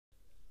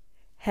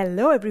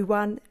Hello,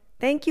 everyone.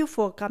 Thank you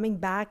for coming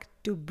back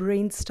to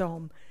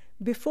Brainstorm.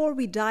 Before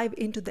we dive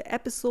into the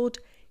episode,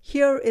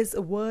 here is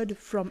a word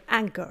from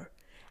Anchor.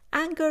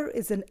 Anchor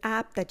is an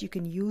app that you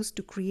can use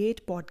to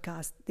create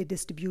podcasts. They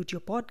distribute your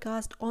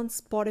podcast on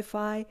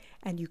Spotify,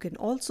 and you can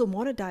also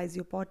monetize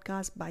your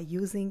podcast by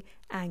using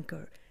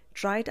Anchor.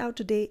 Try it out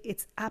today.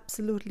 It's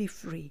absolutely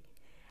free.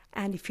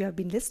 And if you have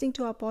been listening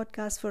to our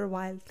podcast for a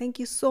while, thank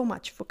you so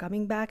much for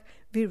coming back.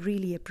 We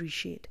really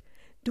appreciate.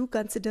 Do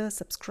consider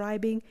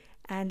subscribing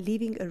and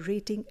leaving a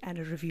rating and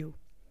a review.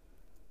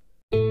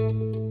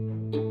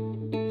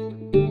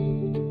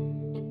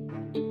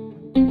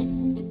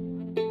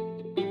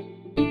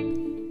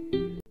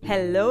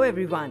 Hello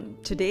everyone.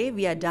 Today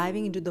we are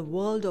diving into the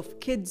world of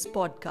kids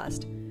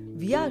podcast.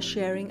 We are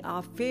sharing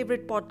our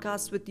favorite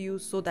podcasts with you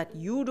so that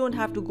you don't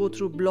have to go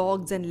through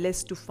blogs and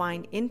lists to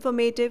find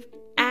informative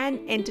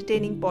and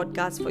entertaining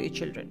podcasts for your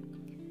children.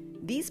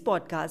 These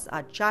podcasts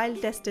are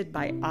child tested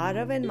by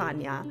Arav and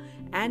Vanya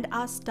and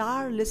our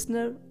star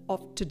listener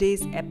of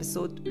today's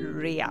episode,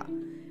 Rhea.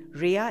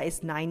 Rhea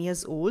is 9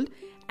 years old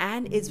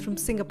and is from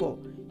Singapore.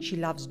 She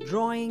loves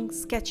drawing,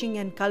 sketching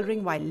and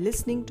coloring while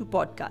listening to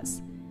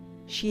podcasts.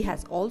 She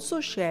has also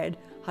shared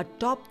her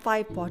top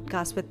 5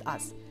 podcasts with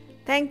us.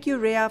 Thank you,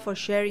 Rhea, for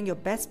sharing your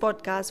best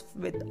podcast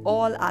with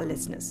all our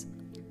listeners.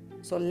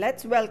 So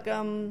let's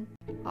welcome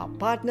our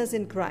partners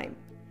in crime.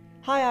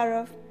 Hi,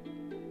 Arav.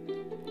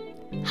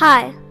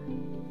 Hi.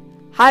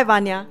 Hi,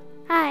 Vanya.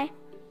 Hi.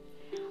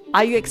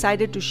 Are you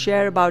excited to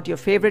share about your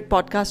favorite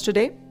podcast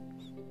today?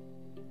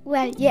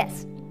 Well,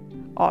 yes.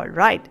 All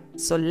right,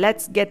 so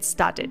let's get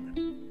started.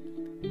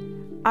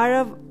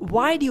 Arav,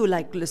 why do you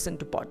like to listen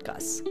to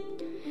podcasts?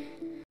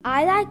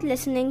 I like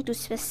listening to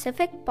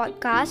specific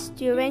podcasts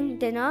during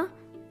dinner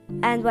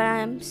and when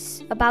I'm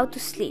about to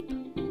sleep.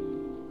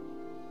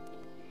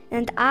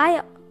 And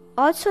I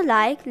also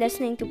like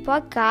listening to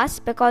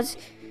podcasts because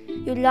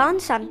you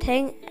learn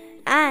something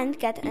and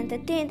get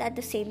entertained at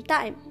the same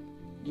time.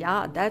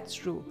 Yeah, that's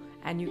true.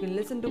 And you can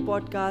listen to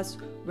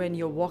podcasts when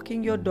you're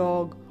walking your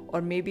dog,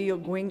 or maybe you're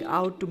going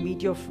out to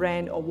meet your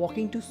friend or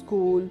walking to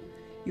school.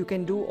 You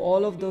can do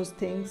all of those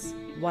things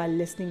while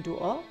listening to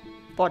a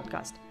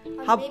podcast.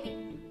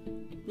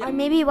 Or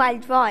maybe while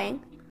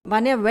drawing.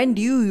 Vanya, when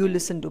do you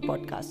listen to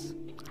podcasts?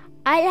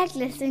 I like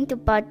listening to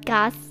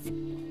podcasts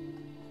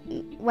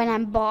when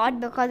I'm bored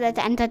because it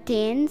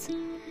entertains,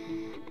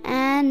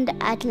 and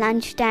at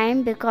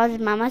lunchtime because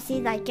Mama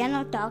says I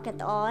cannot talk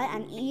at all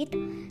and eat.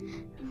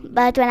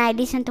 But when I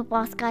listen to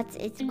podcasts,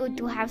 it's good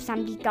to have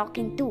somebody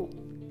talking too.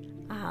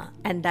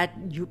 And that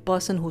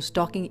person who's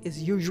talking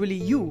is usually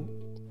you.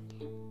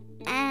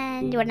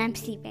 And when I'm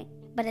sleeping.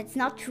 But it's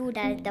not true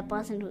that the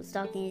person who's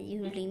talking is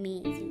usually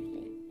me.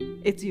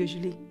 It's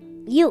usually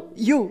you.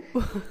 You.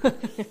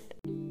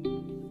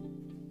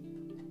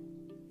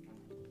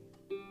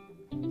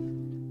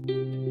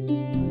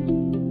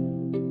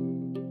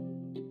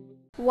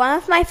 One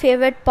of my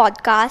favorite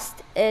podcasts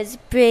is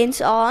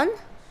Brains On,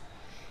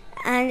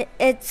 and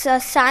it's a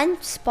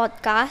science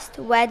podcast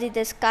where they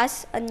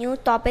discuss a new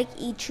topic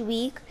each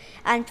week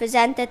and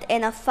present it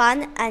in a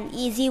fun and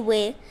easy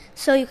way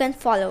so you can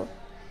follow.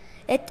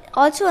 It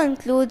also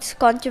includes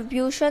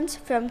contributions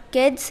from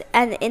kids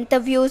and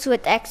interviews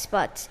with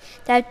experts.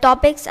 Their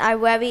topics are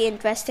very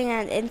interesting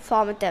and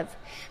informative.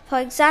 For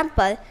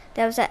example,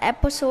 there was an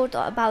episode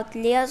about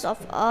layers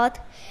of Earth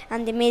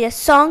and they made a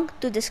song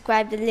to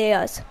describe the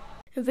layers.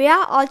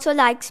 Rhea also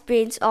likes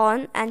Brains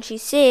On, and she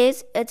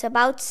says it's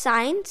about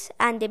science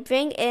and they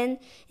bring in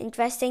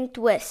interesting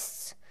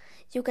twists.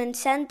 You can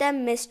send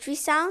them mystery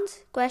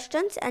sounds,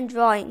 questions and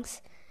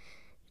drawings.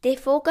 They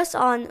focus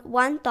on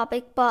one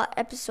topic per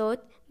episode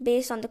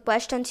based on the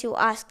questions you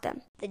ask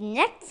them. The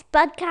next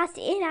podcast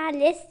in our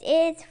list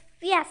is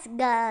Fierce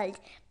Girls.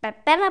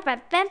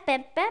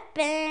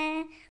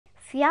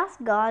 Fierce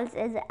Girls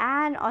is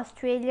an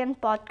Australian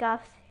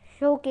podcast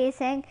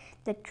showcasing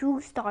the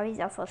true stories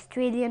of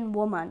Australian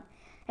women.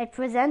 It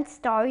presents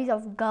stories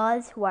of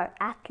girls who are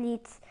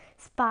athletes,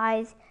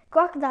 spies,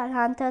 crocodile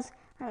hunters,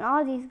 and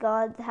all these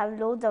girls have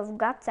loads of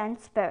guts and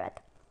spirit.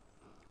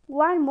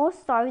 While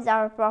most stories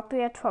are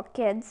appropriate for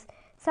kids,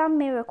 some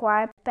may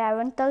require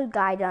parental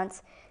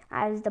guidance,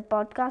 as the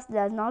podcast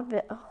does not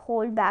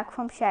hold back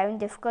from sharing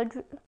difficult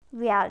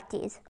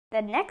realities.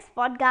 The next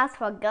podcast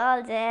for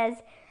girls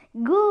is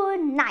Good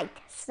Night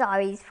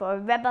Stories for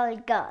Rebel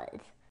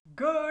Girls.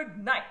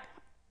 Good night.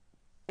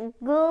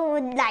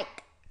 Good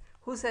night.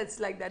 Who says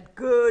like that?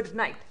 Good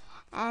night.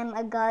 I'm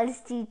a girl's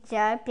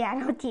teacher,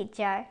 piano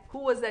teacher. Who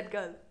was that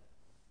girl?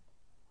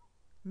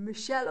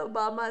 Michelle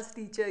Obama's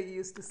teacher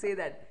used to say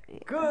that.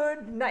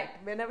 Good night.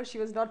 Whenever she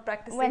was not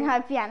practicing. When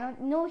her piano...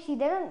 No, she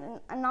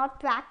didn't not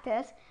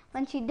practice.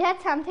 When she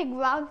did something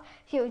wrong,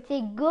 she would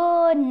say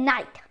good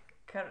night.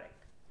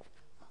 Correct.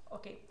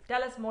 Okay,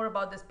 tell us more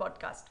about this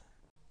podcast.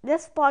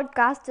 This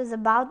podcast is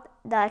about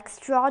the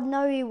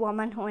extraordinary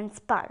woman who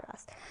inspires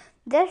us.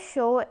 This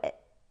show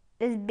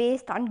is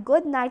based on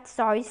Good Night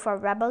Stories for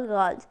Rebel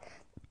Girls.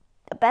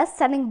 a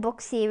best-selling book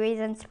series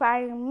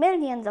inspiring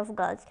millions of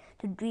girls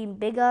to dream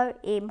bigger,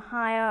 aim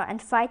higher, and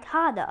fight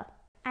harder.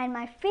 And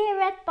my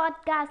favorite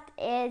podcast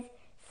is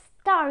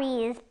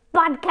Stories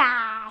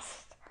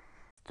Podcast.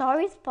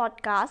 Stories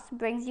Podcast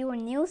brings you a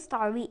new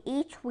story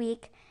each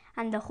week,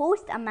 and the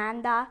host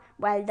Amanda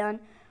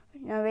Weldon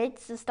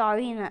narrates the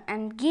story in an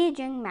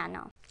engaging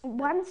manner.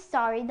 One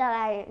story that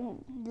I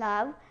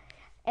love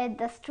is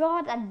The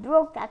Straw That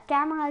Broke the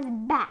Camel's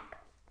Back.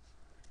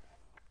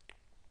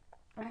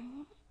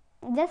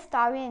 This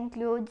story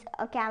includes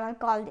a camel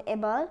called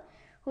Ibel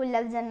who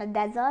lives in a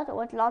desert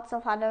with lots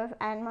of other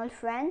animal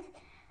friends,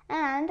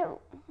 and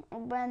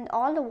when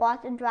all the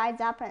water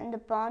dries up in the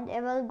pond,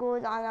 Ibel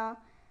goes on a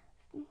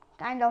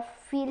kind of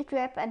field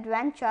trip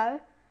adventure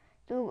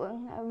to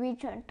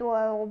reach to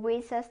a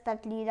oasis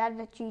that Lida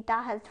the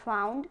cheetah has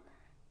found.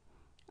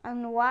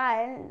 And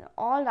while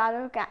all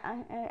other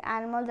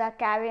animals are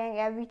carrying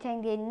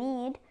everything they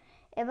need,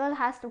 Ibel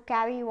has to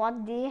carry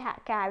what they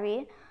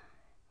carry.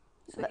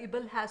 So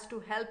Ibel has to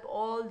help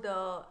all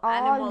the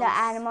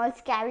animals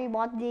carry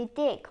what they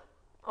take.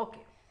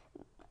 Okay.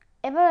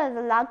 Ibel is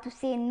allowed to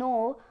say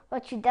no,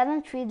 but she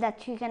doesn't feel that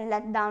she can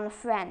let down a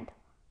friend.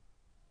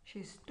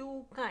 She's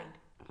too kind.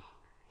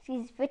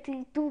 She's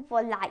pretty too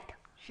polite.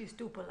 She's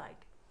too polite.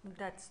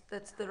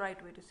 That's the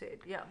right way to say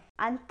it, yeah.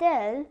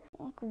 Until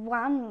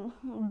one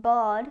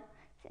bird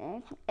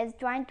is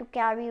trying to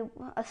carry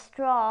a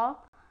straw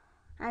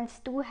and it's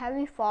too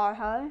heavy for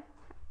her,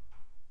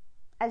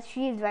 as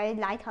she is very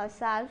light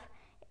herself.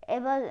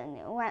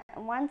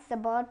 Once the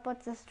bird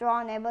puts a straw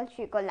on Ibel,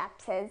 she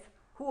collapses.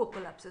 Who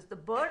collapses, the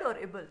bird or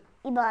Ibel?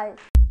 Ibel.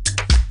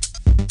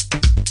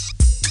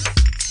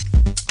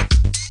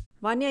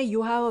 Vanya,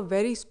 you have a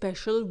very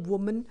special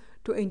woman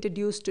to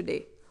introduce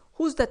today.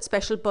 Who's that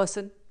special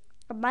person?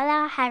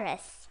 Kamala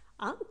Harris.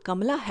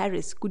 Kamala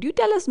Harris. Could you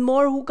tell us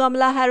more who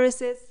Kamala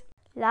Harris is?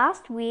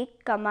 Last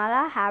week,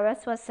 Kamala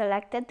Harris was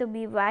selected to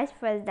be vice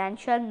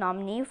presidential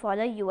nominee for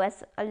the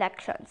US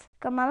elections.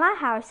 Kamala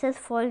Harris's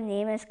full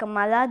name is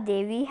Kamala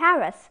Devi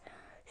Harris.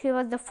 She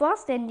was the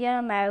first Indian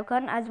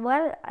American as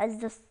well as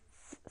the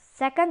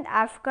second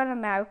African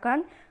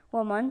American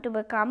woman to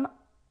become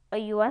a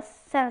US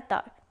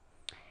senator.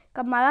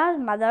 Kamala's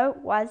mother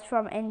was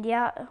from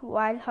India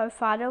while her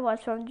father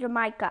was from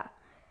Jamaica.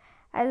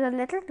 As a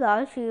little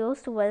girl, she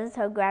used to visit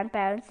her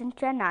grandparents in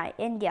Chennai,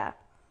 India.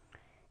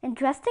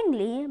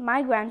 Interestingly,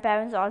 my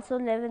grandparents also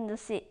live in the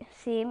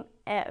same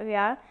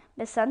area,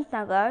 Besant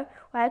Nagar,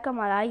 where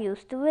Kamala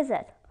used to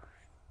visit.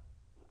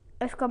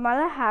 If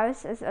Kamala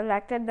Harris is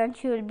elected, then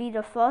she will be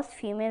the first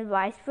female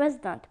vice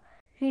president.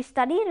 She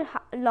studied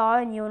law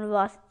in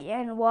university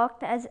and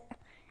worked as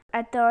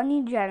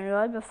Attorney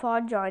General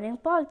before joining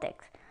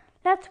politics.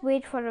 Let's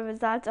wait for the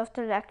results of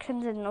the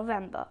elections in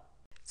November.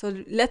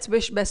 So let's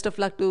wish best of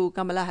luck to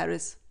Kamala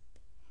Harris.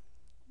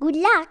 Good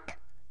luck!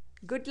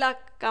 Good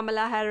luck,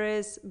 Kamala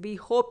Harris. We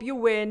hope you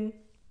win.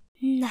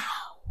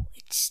 Now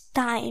it's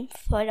time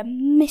for the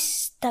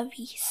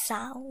mystery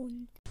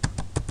sound.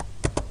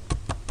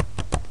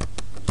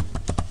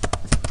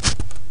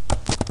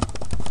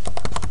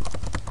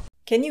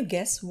 Can you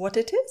guess what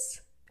it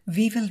is?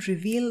 We will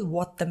reveal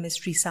what the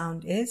mystery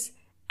sound is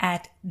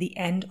at the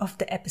end of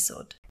the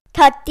episode.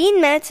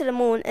 13 Minutes to the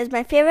Moon is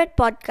my favorite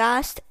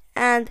podcast,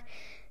 and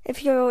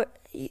if you're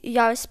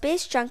a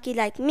space junkie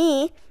like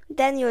me,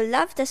 then you'll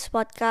love this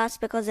podcast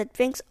because it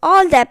brings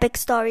all the epic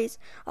stories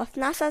of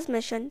NASA's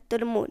mission to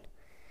the moon.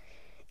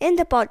 In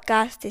the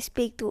podcast, they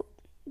speak to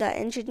the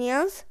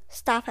engineers,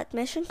 staff at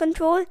Mission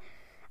Control,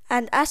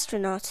 and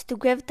astronauts to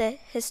give the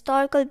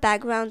historical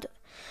background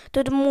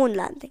to the moon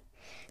landing.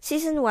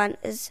 Season 1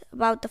 is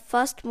about the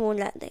first moon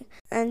landing,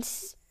 and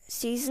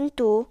Season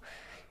 2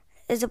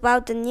 is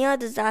about the near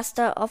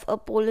disaster of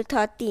Apollo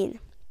 13.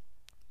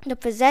 The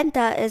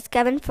presenter is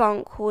Kevin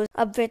Fong, who is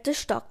a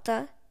British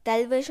doctor,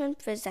 television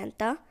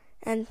presenter,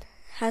 and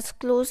has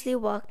closely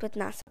worked with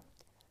NASA.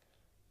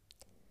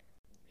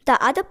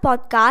 The other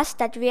podcasts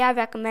that Rhea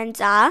recommends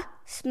are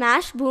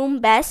Smash Boom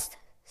Best.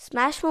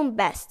 Smash Boom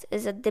Best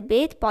is a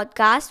debate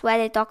podcast where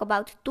they talk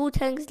about two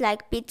things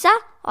like pizza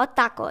or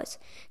tacos,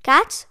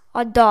 cats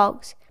or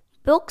dogs,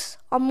 books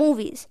or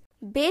movies.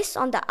 Based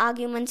on the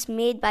arguments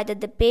made by the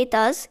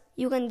debaters,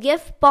 you can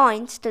give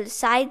points to the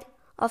side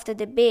of the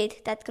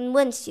debate that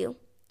convinced you.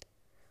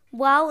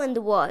 Wow in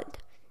the World.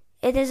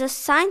 It is a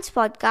science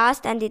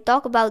podcast and they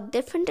talk about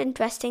different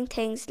interesting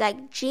things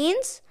like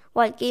genes,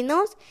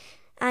 volcanoes,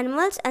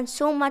 animals, and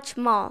so much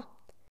more.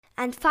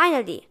 And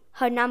finally,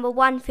 her number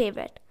one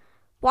favorite,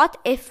 What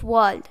If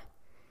World.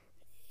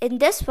 In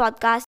this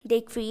podcast,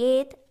 they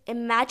create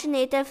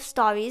imaginative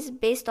stories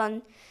based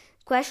on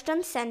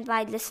questions sent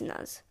by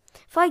listeners.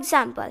 For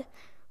example,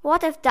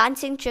 what if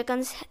dancing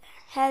chickens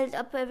held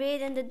a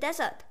parade in the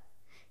desert?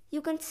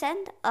 You can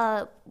send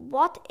a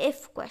what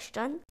if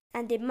question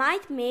and they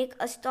might make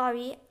a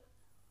story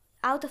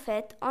out of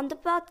it on the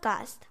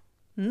podcast.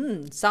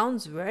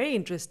 Sounds very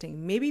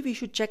interesting. Maybe we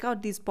should check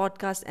out these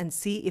podcasts and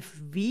see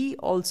if we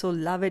also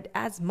love it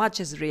as much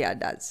as Rhea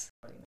does.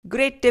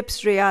 Great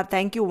tips, Rhea.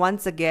 Thank you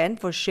once again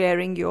for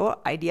sharing your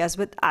ideas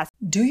with us.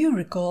 Do you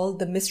recall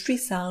the mystery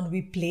sound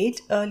we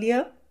played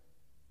earlier?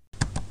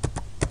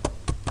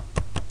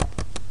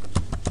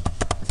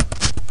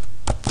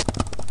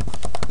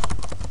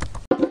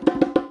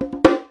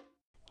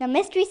 The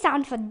mystery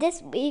sound for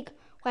this week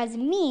was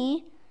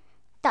me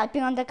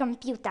typing on the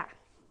computer.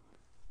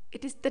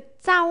 It is the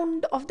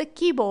sound of the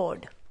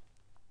keyboard.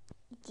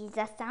 It is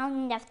the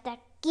sound of the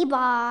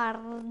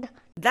keyboard.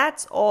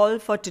 That's all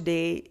for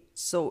today.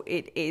 So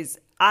it is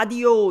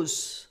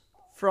adios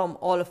from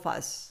all of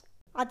us.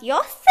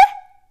 Adios?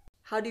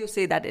 How do you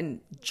say that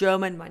in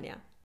German, Manya?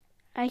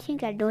 I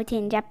think I do it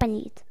in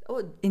Japanese.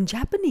 Oh, in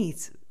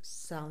Japanese.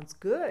 Sounds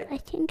good. I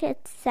think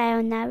it's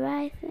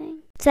sayonara,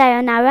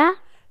 Sayonara?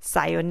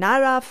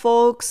 Sayonara,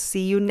 folks.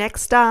 See you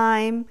next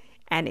time.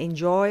 And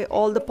enjoy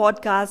all the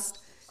podcasts.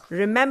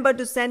 Remember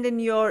to send in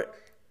your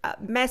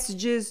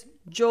messages,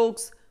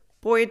 jokes,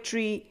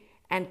 poetry,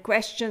 and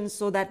questions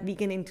so that we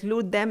can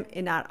include them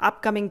in our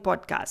upcoming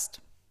podcast.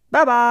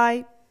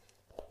 Bye-bye.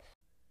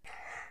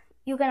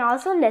 You can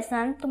also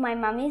listen to my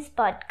mummy's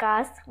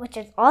podcast, which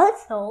is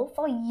also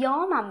for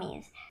your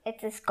mummies.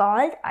 It is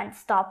called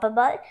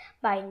Unstoppable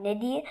by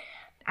Nidhi,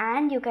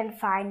 and you can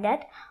find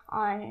it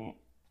on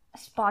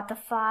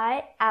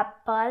Spotify,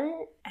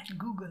 Apple, And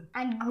Google.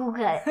 and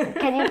Google.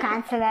 Can you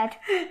cancel it?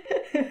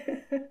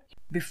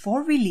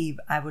 Before we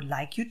leave, I would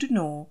like you to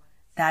know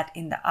that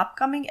in the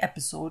upcoming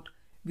episode,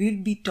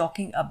 we'll be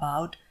talking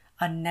about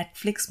a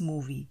Netflix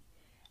movie.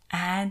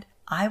 And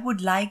I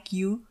would like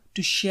you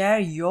to share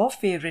your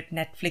favorite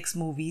Netflix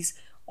movies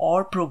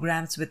or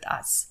programs with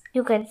us.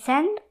 You can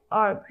send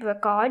or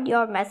record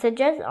your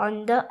messages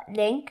on the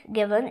link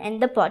given in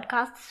the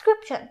podcast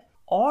description.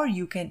 Or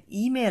you can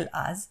email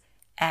us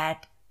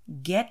at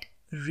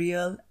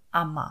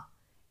getrealamma.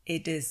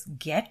 It is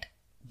get,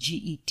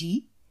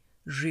 G-E-T,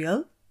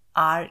 real,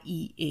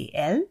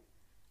 R-E-A-L,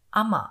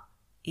 amma,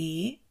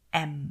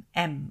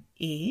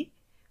 A-M-M-A,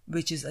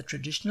 which is a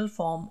traditional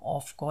form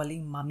of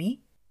calling mummy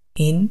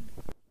in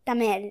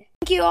Tamil.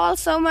 Thank you all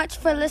so much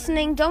for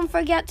listening. Don't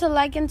forget to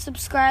like and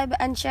subscribe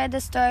and share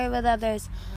the story with others.